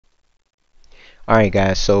Alright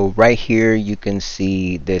guys, so right here you can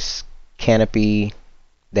see this canopy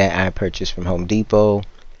that I purchased from Home Depot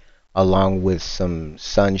along with some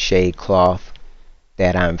sunshade cloth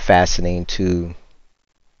that I'm fastening to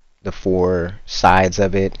the four sides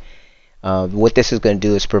of it. What this is going to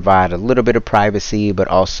do is provide a little bit of privacy but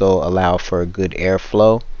also allow for good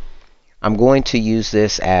airflow. I'm going to use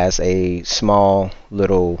this as a small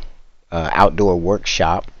little outdoor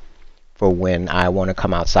workshop for when I want to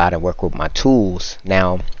come outside and work with my tools.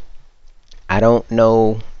 Now, I don't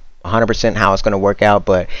know 100% how it's going to work out,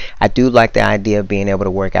 but I do like the idea of being able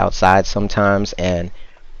to work outside sometimes. And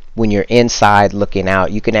when you're inside looking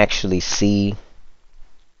out, you can actually see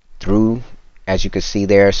through, as you can see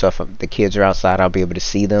there. So if the kids are outside, I'll be able to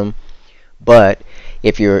see them. But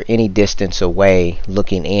if you're any distance away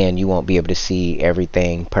looking in, you won't be able to see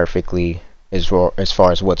everything perfectly as far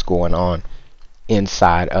as what's going on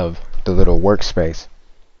inside of the little workspace.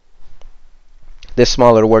 This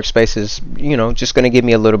small little workspace is, just going to give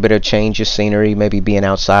me a little bit of change of scenery. Maybe being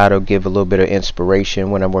outside will give a little bit of inspiration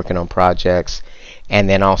when I'm working on projects. And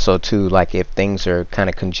then also too, like if things are kind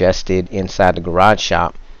of congested inside the garage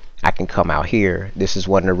shop, I can come out here. This is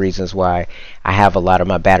one of the reasons why I have a lot of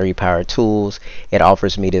my battery powered tools. It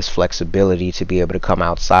offers me this flexibility to be able to come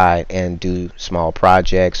outside and do small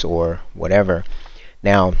projects or whatever.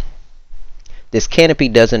 Now, this canopy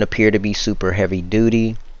doesn't appear to be super heavy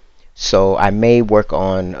duty, so I may work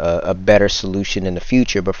on a better solution in the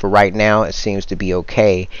future, but for right now it seems to be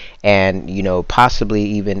okay. And possibly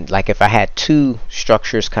even like if I had two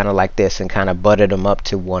structures kind of like this and kind of butted them up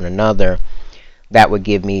to one another, that would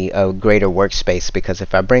give me a greater workspace, because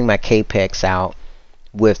if I bring my Capex out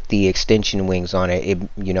with the extension wings on it,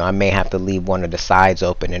 I may have to leave one of the sides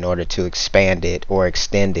open in order to expand it or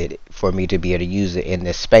extend it for me to be able to use it in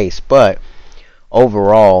this space. But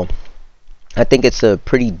overall, I think it's a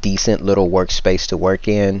pretty decent little workspace to work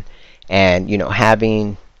in. And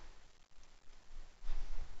having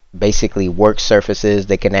basically work surfaces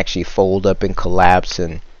that can actually fold up and collapse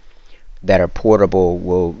and that are portable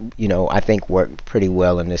will, I think work pretty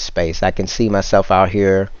well in this space. I can see myself out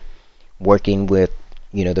here working with,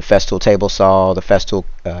 the Festool table saw, the Festool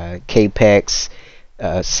Capex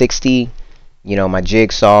 60, my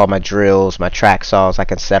jigsaw, my drills, my track saws. I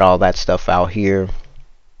can set all that stuff out here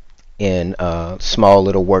in a small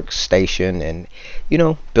little workstation and,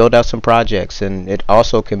 build out some projects. And it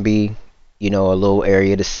also can be, a little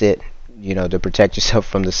area to sit, to protect yourself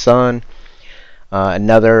from the sun.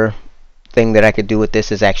 Another thing that I could do with this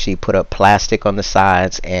is actually put up plastic on the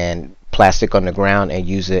sides and plastic on the ground and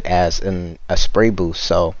use it as a spray booth.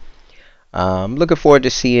 So I'm looking forward to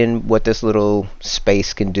seeing what this little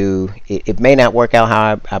space can do. It may not work out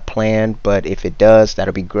how I planned, but if it does,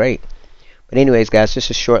 that'll be great. But anyways guys, just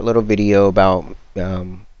a short little video about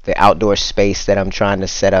the outdoor space that I'm trying to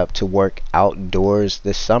set up to work outdoors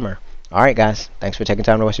this summer. Alright guys, thanks for taking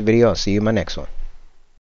time to watch the video. I'll see you in my next one.